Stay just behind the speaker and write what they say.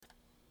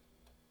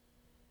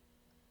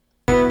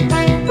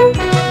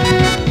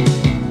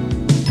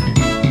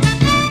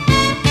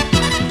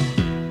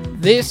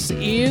This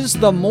is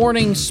the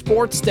Morning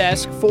Sports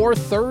Desk for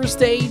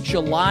Thursday,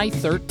 July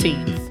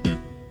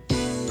 13th.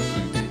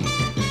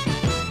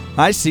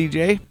 Hi,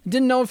 CJ.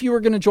 Didn't know if you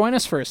were going to join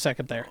us for a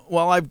second there.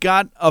 Well, I've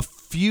got a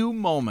few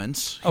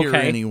moments here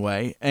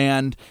anyway,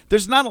 and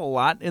there's not a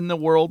lot in the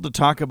world to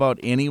talk about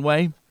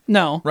anyway.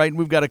 No. Right?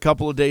 We've got a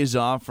couple of days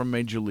off from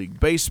Major League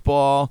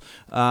Baseball.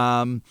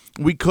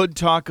 We could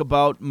talk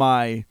about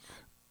my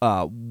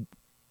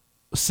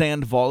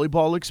sand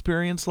volleyball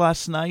experience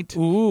last night.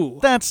 Ooh.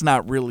 That's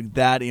not really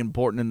that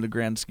important in the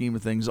grand scheme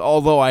of things,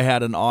 although I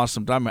had an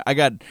awesome time. I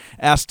got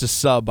asked to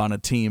sub on a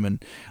team,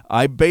 and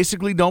I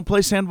basically don't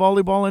play sand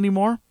volleyball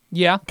anymore.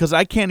 Yeah. Because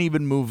I can't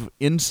even move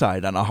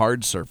inside on a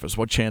hard surface.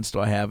 What chance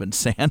do I have in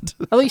sand?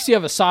 At least you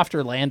have a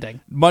softer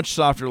landing. Much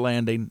softer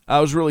landing.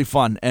 It was really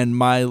fun, and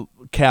my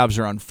calves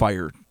are on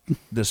fire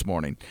this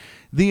morning.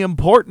 The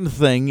important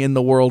thing in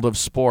the world of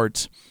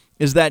sports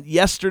is that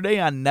yesterday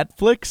on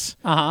Netflix,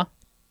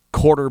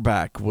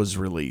 Quarterback was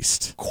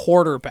released.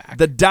 Quarterback.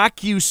 The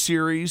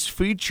docuseries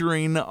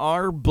featuring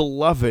our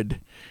beloved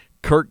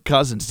Kirk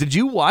Cousins. Did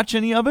you watch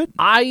any of it?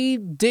 I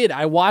did.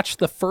 I watched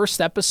the first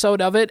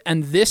episode of it,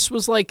 and this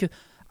was like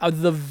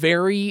the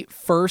very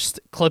first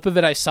clip of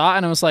it I saw,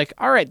 and I was like,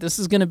 all right, this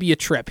is going to be a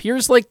trip.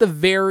 Here's like the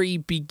very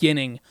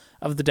beginning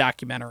of the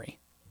documentary.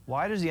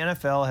 Why does the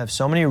NFL have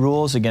so many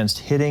rules against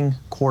hitting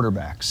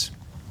quarterbacks?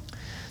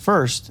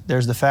 First,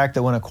 there's the fact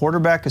that when a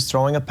quarterback is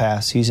throwing a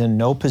pass, he's in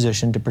no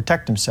position to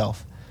protect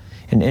himself.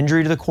 An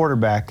injury to the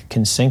quarterback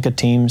can sink a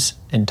team's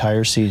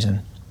entire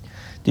season.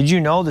 Did you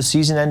know the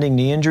season-ending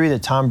knee injury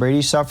that Tom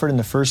Brady suffered in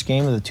the first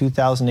game of the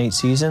 2008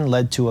 season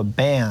led to a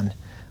ban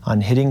on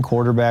hitting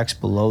quarterbacks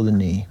below the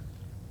knee?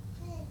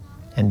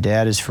 And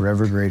Dad is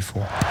forever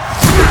grateful.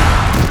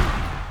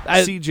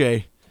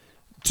 CJ,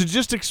 to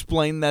just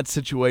explain that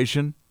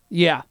situation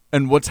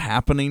and what's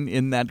happening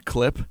in that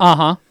clip,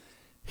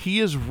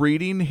 he is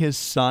reading his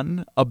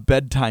son a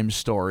bedtime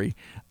story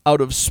out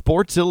of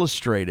Sports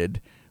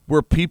Illustrated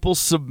where people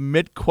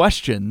submit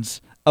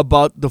questions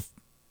about the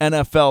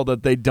NFL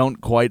that they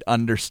don't quite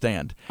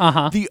understand.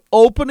 The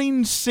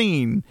opening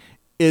scene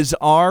is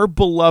our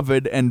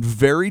beloved and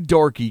very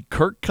dorky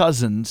Kirk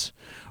Cousins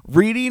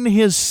reading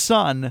his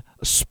son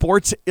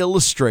Sports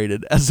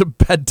Illustrated as a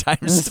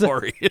bedtime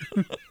story.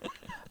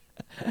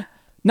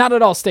 Not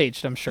at all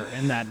staged, I'm sure,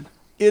 in that.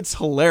 It's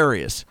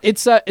hilarious.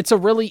 It's a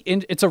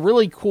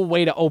really cool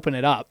way to open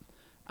it up,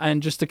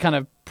 and just to kind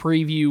of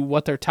preview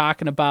what they're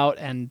talking about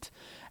and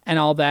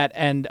all that.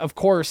 And of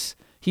course,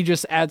 he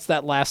just adds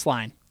that last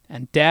line,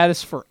 and Dad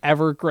is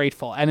forever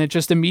grateful. And it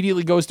just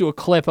immediately goes to a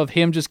clip of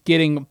him just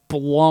getting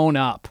blown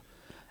up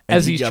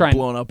as he's trying. He got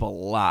blown up a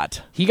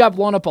lot. He got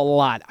blown up a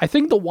lot. I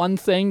think the one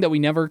thing that we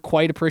never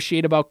quite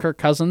appreciate about Kirk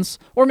Cousins,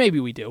 or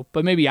maybe we do,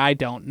 but maybe I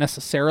don't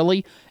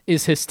necessarily,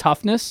 is his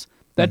toughness.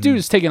 That dude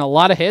has taken a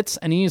lot of hits,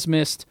 and he has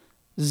missed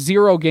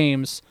 0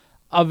 games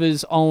of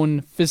his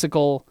own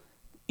physical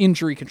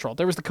injury control.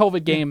 There was the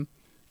COVID game,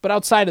 but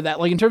outside of that,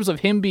 like in terms of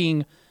him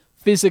being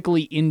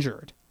physically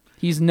injured,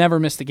 he's never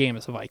missed a game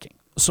as a Viking.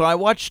 So I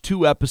watched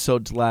 2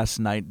 episodes last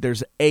night.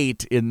 There's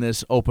 8 in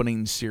this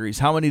opening series.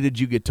 How many did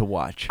you get to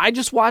watch? I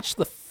just watched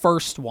the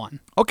first one.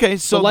 Okay,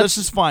 so this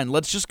is fine.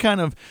 Let's just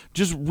kind of,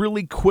 just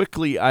really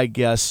quickly, I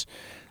guess,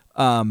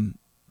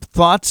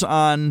 thoughts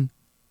on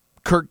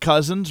Kirk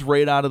Cousins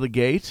right out of the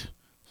gate.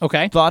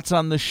 Okay. Thoughts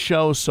on the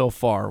show so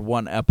far,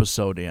 1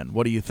 episode in.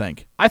 What do you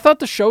think? I thought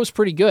the show's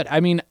pretty good.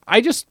 I mean,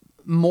 I just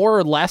more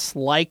or less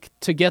like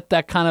to get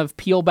that kind of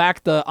peel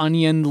back the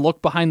onion,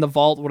 look behind the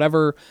vault,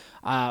 whatever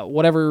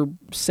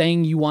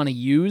saying you want to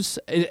use.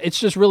 It's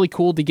just really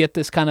cool to get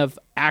this kind of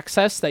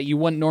access that you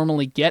wouldn't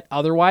normally get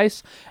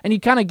otherwise. And you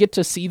kind of get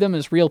to see them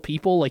as real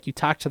people. Like you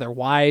talk to their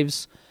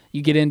wives,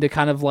 you get into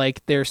kind of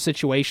like their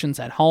situations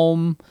at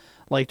home,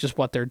 like just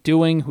what they're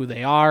doing, who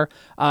they are.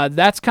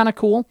 That's kind of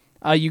cool.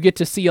 You get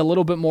to see a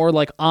little bit more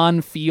like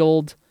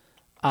on-field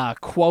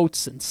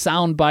quotes and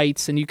sound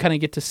bites, and you kind of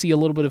get to see a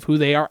little bit of who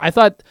they are. I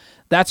thought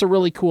that's a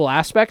really cool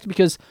aspect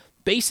because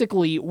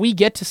basically we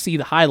get to see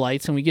the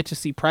highlights and we get to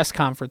see press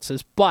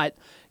conferences, but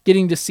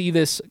getting to see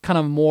this kind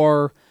of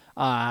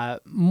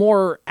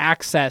more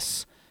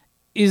access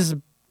is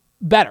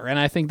better, and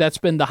I think that's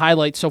been the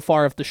highlight so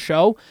far of the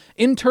show.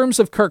 In terms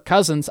of Kirk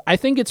Cousins, I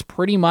think it's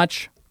pretty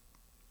much,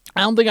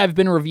 I don't think I've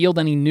been revealed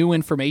any new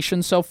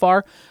information so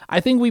far.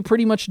 I think we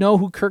pretty much know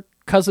who Kirk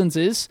Cousins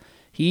is.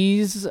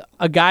 He's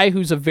a guy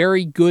who's a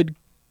very good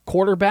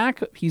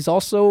quarterback. He's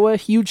also a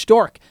huge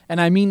dork,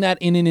 and I mean that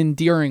in an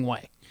endearing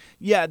way.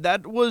 Yeah,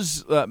 that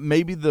was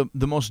maybe the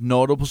most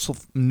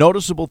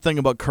noticeable thing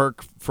about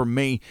Kirk for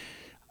me.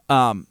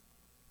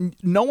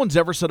 No one's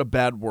ever said a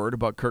bad word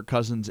about Kirk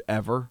Cousins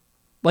ever.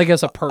 Like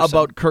as a person.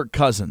 About Kirk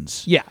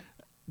Cousins. Yeah.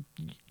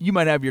 You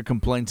might have your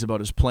complaints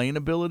about his playing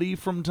ability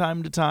from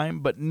time to time,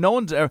 but no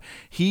one's ever.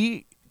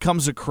 He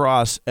comes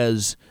across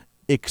as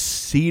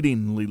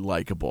exceedingly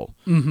likable.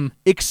 Mm-hmm.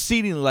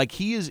 Exceedingly, like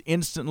he is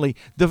instantly.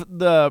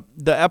 The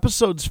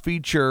episodes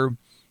feature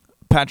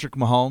Patrick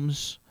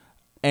Mahomes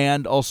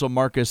and also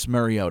Marcus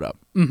Mariota.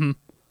 Mm-hmm.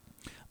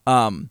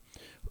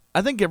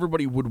 I think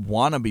everybody would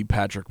want to be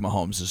Patrick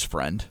Mahomes'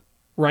 friend.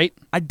 Right.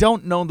 I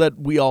don't know that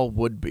we all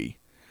would be.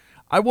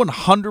 I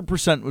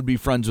 100% would be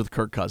friends with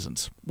Kirk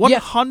Cousins.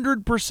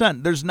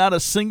 100%. There's not a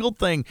single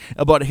thing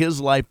about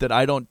his life that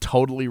I don't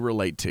totally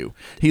relate to.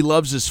 He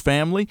loves his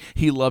family.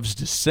 He loves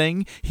to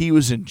sing. He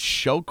was in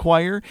show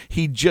choir.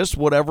 He just,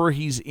 whatever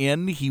he's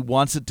in, he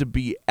wants it to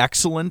be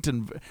excellent.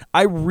 And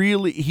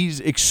he's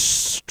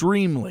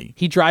extremely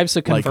He drives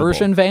a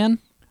conversion van?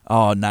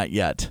 Oh, not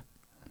yet.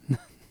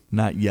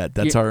 Not yet.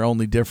 That's our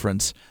only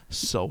difference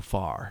so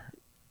far.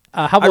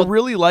 I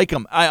really like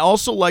him. I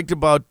also liked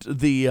about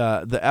the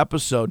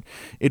episode.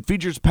 It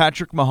features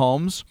Patrick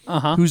Mahomes,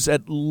 who's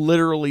at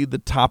literally the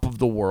top of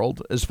the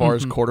world as far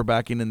as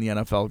quarterbacking in the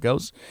NFL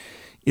goes.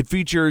 It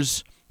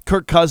features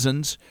Kirk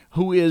Cousins,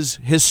 who is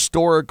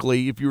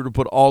historically, if you were to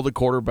put all the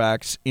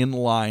quarterbacks in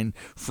line,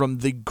 from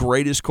the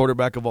greatest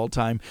quarterback of all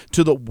time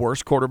to the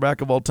worst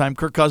quarterback of all time,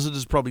 Kirk Cousins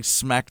is probably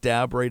smack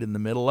dab right in the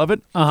middle of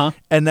it.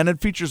 And then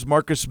it features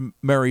Marcus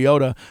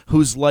Mariota,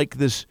 who's like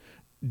this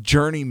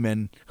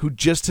journeyman who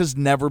just has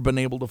never been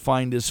able to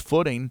find his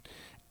footing,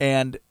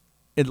 and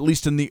at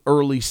least in the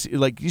early,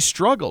 he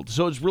struggled.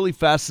 So it's really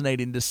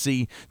fascinating to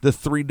see the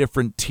three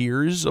different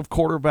tiers of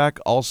quarterback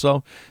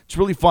also. It's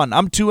really fun.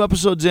 I'm 2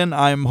 episodes in.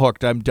 I'm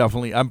hooked. I'm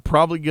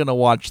probably going to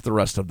watch the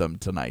rest of them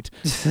tonight.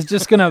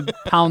 Just going to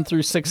pound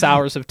through 6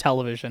 hours of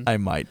television. I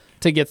might.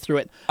 To get through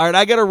it. All right,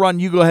 I got to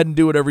run. You go ahead and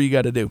do whatever you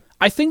got to do.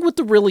 I think what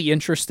the really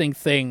interesting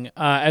thing,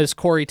 as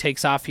Corey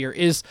takes off here,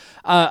 is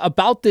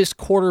about this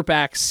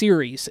quarterback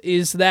series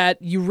is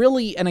that you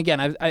really, and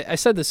again, I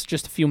said this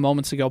just a few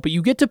moments ago, but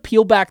you get to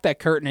peel back that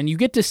curtain and you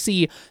get to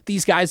see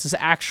these guys as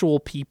actual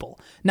people,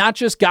 not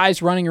just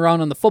guys running around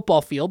on the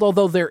football field,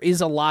 although there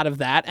is a lot of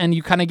that, and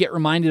you kind of get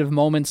reminded of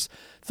moments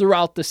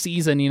throughout the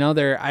season.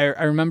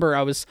 I remember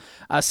I was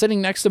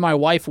sitting next to my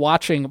wife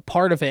watching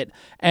part of it,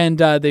 and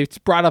they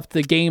brought up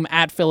the game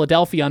at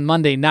Philadelphia on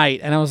Monday night,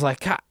 and I was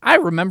like, I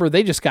remember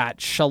they just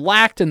got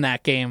shellacked in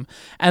that game,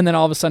 and then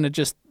all of a sudden it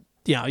just,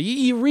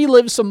 you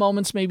relive some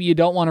moments maybe you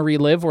don't want to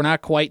relive. We're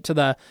not quite to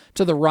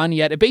the run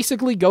yet. It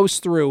basically goes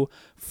through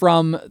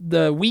from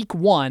the week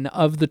 1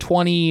 of the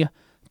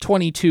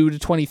 2022 to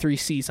 23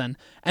 season,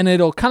 and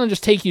it'll kind of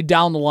just take you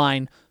down the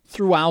line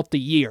throughout the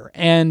year.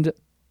 And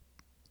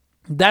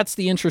that's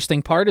the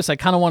interesting part, is I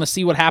kind of want to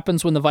see what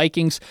happens when the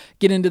Vikings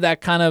get into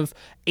that kind of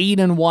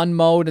 8-1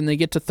 mode and they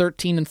get to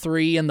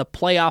 13-3 and the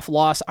playoff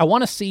loss. I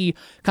want to see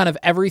kind of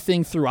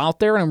everything throughout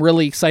there, and I'm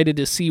really excited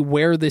to see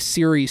where this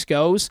series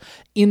goes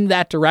in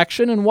that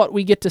direction and what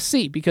we get to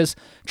see, because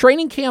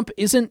training camp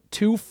isn't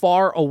too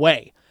far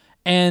away.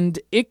 And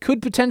it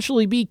could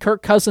potentially be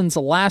Kirk Cousins'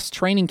 last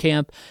training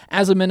camp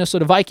as a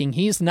Minnesota Viking.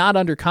 He's not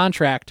under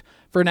contract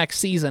for next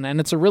season, and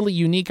it's a really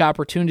unique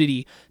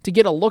opportunity to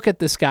get a look at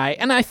this guy.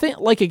 And I think,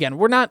 again,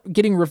 we're not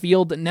getting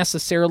revealed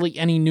necessarily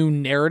any new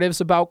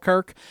narratives about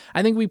Kirk.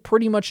 I think we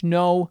pretty much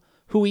know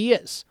who he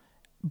is.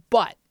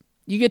 But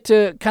you get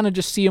to kind of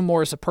just see him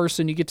more as a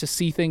person. You get to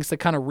see things that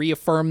kind of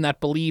reaffirm that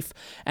belief,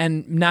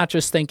 and not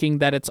just thinking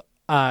that it's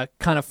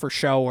kind of for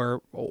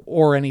show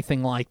or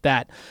anything like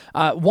that.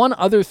 One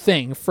other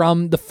thing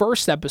from the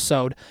first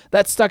episode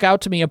that stuck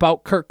out to me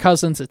about Kirk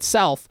Cousins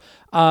itself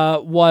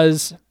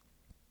was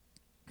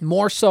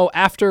more so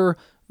after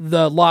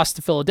the loss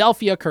to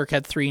Philadelphia. Kirk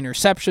had 3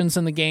 interceptions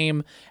in the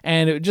game,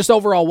 and it just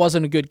overall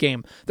wasn't a good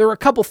game. There were a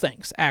couple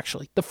things,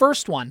 actually. The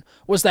first one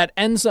was that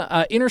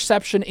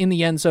interception in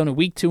the end zone in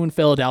week 2 in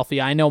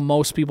Philadelphia. I know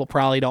most people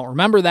probably don't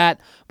remember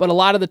that, but a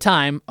lot of the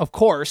time, of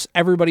course,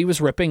 everybody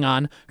was ripping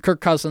on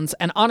Kirk Cousins,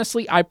 and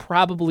honestly, I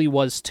probably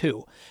was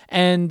too.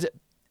 And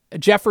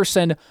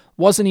Jefferson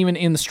wasn't even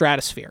in the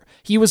stratosphere.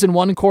 He was in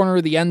one corner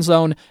of the end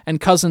zone, and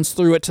Cousins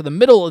threw it to the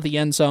middle of the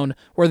end zone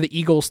where the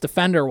Eagles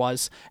defender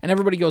was. And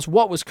everybody goes,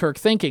 what was Kirk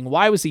thinking?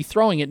 Why was he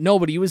throwing it?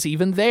 Nobody was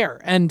even there.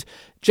 And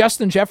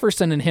Justin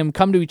Jefferson and him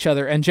come to each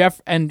other,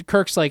 and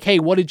Kirk's like, hey,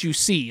 what did you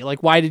see?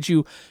 Why did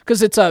you?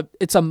 Because it's a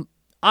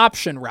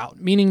option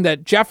route, meaning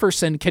that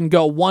Jefferson can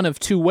go one of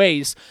 2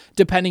 ways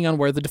depending on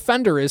where the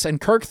defender is, and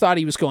Kirk thought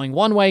he was going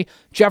one way,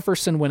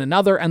 Jefferson went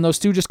another, and those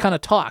two just kind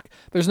of talk.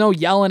 There's no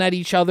yelling at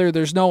each other.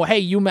 There's no, hey,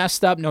 you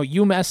messed up. No,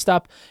 you messed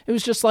up. It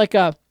was just like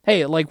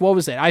hey, what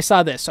was it? I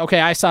saw this. Okay,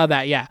 I saw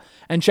that, yeah.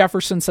 And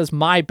Jefferson says,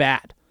 my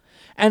bad.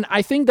 And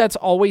I think that's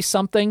always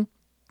something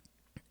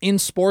in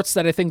sports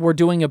that I think we're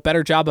doing a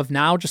better job of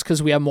now, just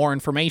because we have more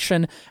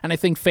information, and I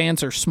think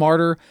fans are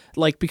smarter,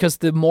 because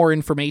the more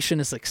information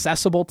is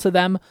accessible to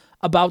them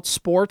about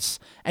sports,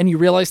 and you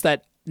realize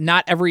that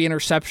not every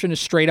interception is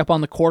straight up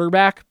on the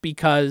quarterback,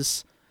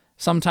 because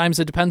sometimes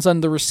it depends on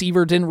the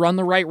receiver didn't run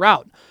the right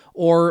route,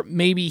 or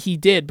maybe he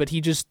did, but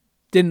he just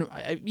didn't,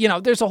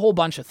 there's a whole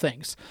bunch of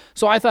things.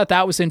 So I thought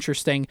that was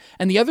interesting.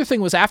 And the other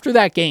thing was, after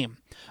that game,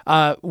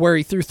 where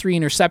he threw 3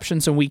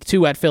 interceptions in week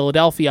 2 at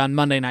Philadelphia on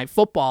Monday Night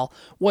Football,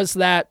 was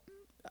that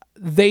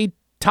they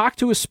talk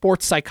to a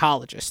sports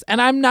psychologist.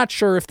 And I'm not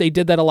sure if they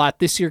did that a lot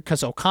this year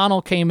because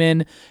O'Connell came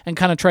in and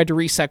kind of tried to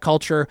reset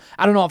culture.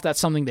 I don't know if that's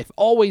something they've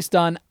always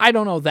done. I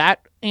don't know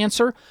that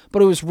answer,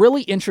 but it was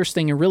really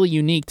interesting and really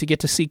unique to get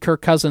to see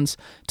Kirk Cousins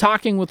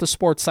talking with a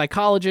sports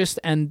psychologist,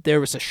 and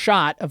there was a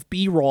shot of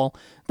B-roll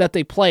that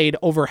they played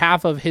over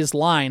half of his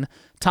line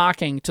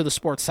talking to the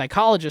sports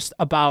psychologist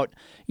about,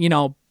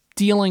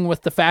 dealing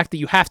with the fact that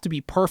you have to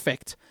be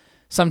perfect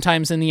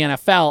sometimes in the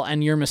NFL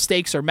and your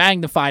mistakes are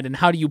magnified, and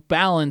how do you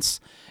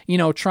balance,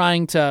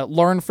 trying to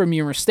learn from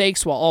your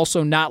mistakes while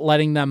also not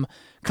letting them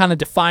kind of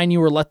define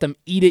you or let them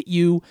eat at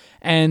you.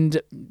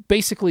 And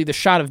basically the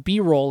shot of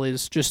B-roll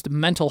is just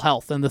mental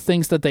health and the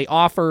things that they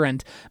offer.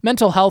 And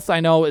mental health,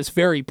 I know, is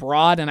very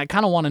broad, and I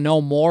kind of want to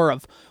know more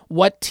of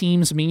what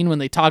teams mean when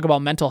they talk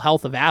about mental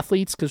health of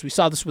athletes, because we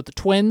saw this with the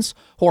Twins,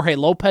 Jorge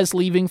Lopez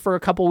leaving for a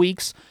couple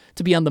weeks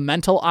to be on the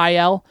mental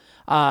IL,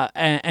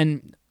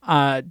 and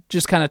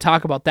just kind of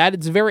talk about that.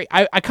 It's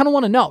I kind of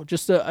want to know,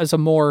 just as a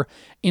more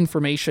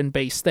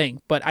information-based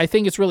thing. But I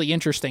think it's really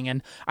interesting,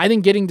 and I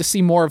think getting to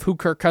see more of who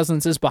Kirk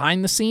Cousins is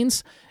behind the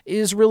scenes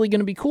is really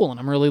going to be cool, and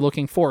I'm really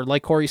looking forward.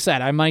 Like Corey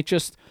said, I might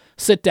just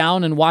sit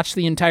down and watch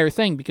the entire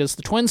thing because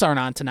the Twins aren't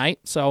on tonight,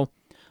 so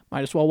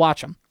might as well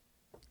watch them.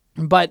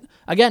 But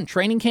again,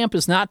 training camp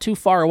is not too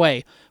far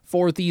away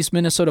for these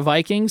Minnesota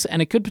Vikings, and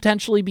it could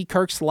potentially be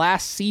Kirk's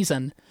last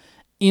season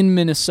in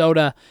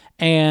Minnesota,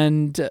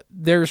 and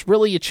there's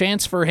really a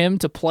chance for him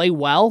to play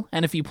well,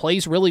 and if he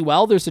plays really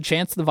well, there's a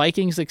chance the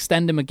Vikings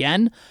extend him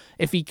again.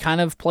 If he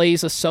kind of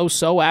plays a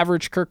so-so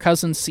average Kirk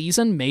Cousins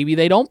season, maybe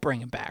they don't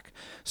bring him back.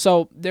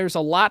 So there's a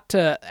lot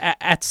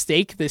at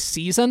stake this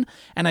season,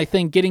 and I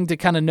think getting to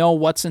kind of know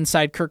what's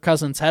inside Kirk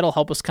Cousins' head will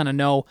help us kind of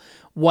know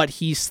what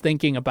he's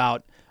thinking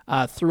about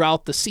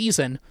throughout the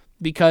season,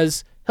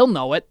 because he'll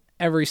know it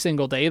every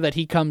single day that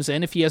he comes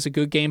in. If he has a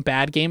good game,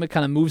 bad game, it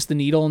kind of moves the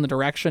needle in the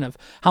direction of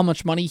how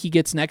much money he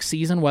gets next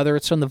season, whether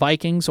it's from the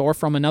Vikings or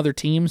from another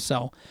team.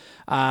 So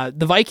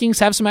the Vikings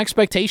have some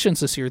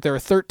expectations this year. They're a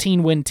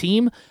 13-win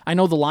team. I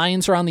know the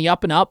Lions are on the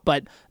up and up,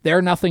 but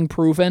they're nothing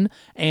proven.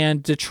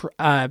 And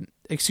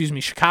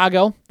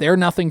Chicago, they're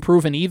nothing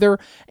proven either.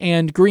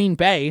 And Green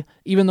Bay,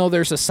 even though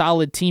there's a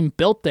solid team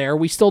built there,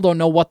 we still don't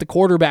know what the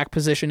quarterback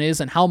position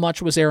is and how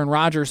much was Aaron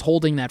Rodgers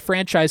holding that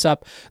franchise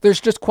up. There's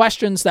just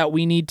questions that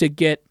we need to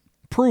get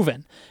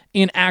proven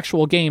in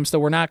actual games that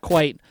we're not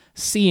quite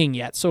seeing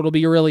yet. So it'll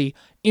be really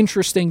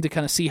interesting to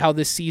kind of see how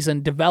this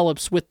season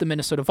develops with the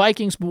Minnesota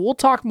Vikings, but we'll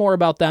talk more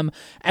about them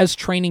as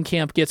training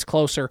camp gets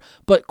closer.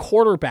 But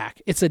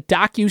quarterback, it's a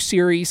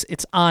docuseries.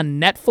 It's on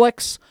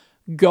Netflix.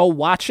 Go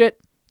watch it.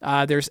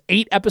 There's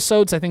 8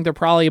 episodes. I think they're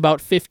probably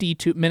about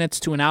 52 minutes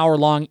to an hour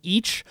long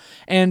each.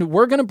 And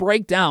we're going to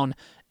break down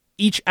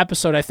each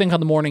episode, I think, on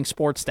the morning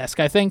sports desk.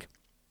 I think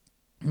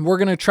we're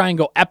going to try and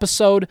go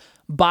episode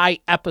by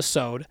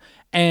episode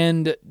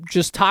and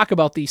just talk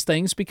about these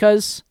things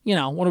because,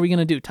 what are we going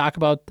to do? Talk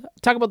about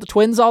the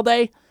Twins all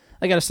day?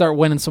 I got to start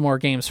winning some more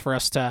games for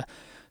us to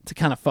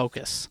kind of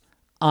focus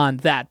on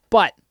that.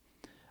 But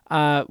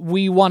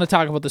we want to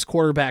talk about this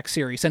quarterback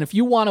series. And if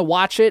you want to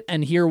watch it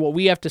and hear what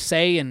we have to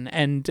say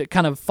and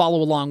kind of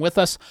follow along with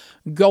us,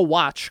 go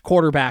watch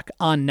Quarterback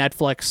on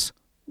Netflix.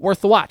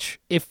 Worth the watch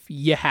if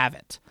you have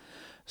it.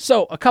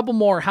 So a couple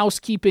more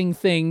housekeeping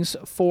things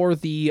for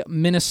the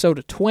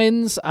Minnesota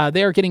Twins.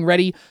 They are getting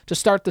ready to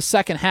start the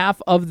second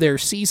half of their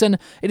season.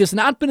 It has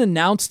not been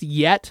announced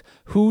yet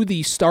who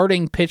the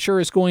starting pitcher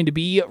is going to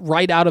be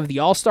right out of the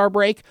All-Star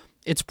break.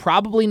 It's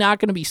probably not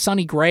going to be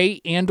Sonny Gray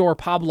and or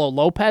Pablo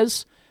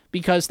Lopez,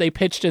 because they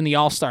pitched in the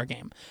All-Star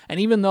game. And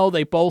even though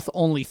they both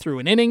only threw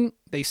an inning,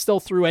 they still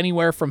threw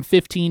anywhere from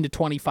 15 to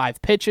 25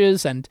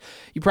 pitches, and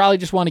you probably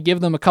just want to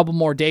give them a couple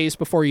more days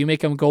before you make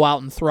them go out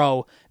and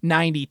throw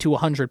 90 to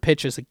 100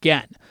 pitches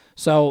again.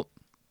 So,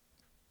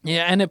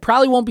 yeah, and it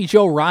probably won't be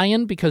Joe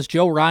Ryan, because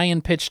Joe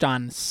Ryan pitched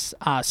on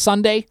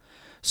Sunday.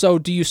 So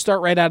do you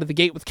start right out of the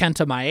gate with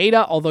Kenta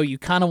Maeda, although you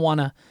kind of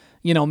want to,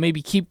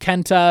 maybe keep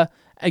Kenta,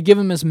 give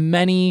him as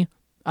many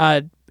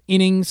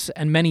innings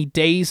and many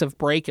days of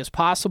break as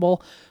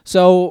possible.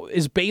 So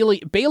is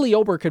Bailey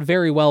Ober could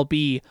very well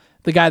be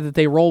the guy that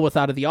they roll with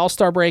out of the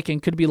All-Star break,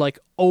 and could be like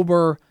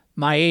Ober,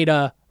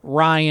 Maeda,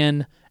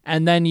 Ryan,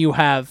 and then you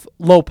have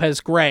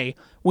Lopez Gray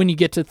when you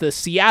get to the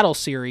Seattle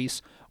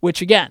series,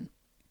 which again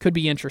could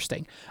be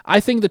interesting. I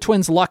think the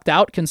Twins lucked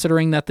out,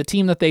 considering that the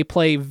team that they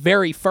play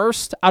very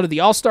first out of the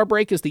All-Star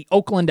break is the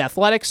Oakland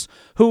Athletics,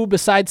 who,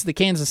 besides the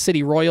Kansas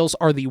City Royals,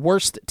 are the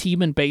worst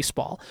team in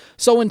baseball.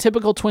 So in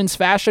typical Twins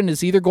fashion,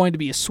 it's either going to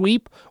be a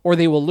sweep or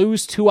they will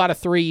lose 2 out of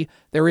 3.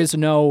 There is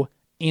no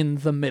in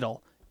the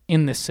middle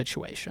in this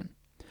situation.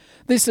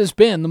 This has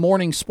been the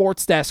Morning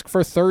Sports Desk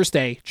for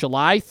Thursday,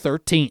 July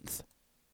 13th.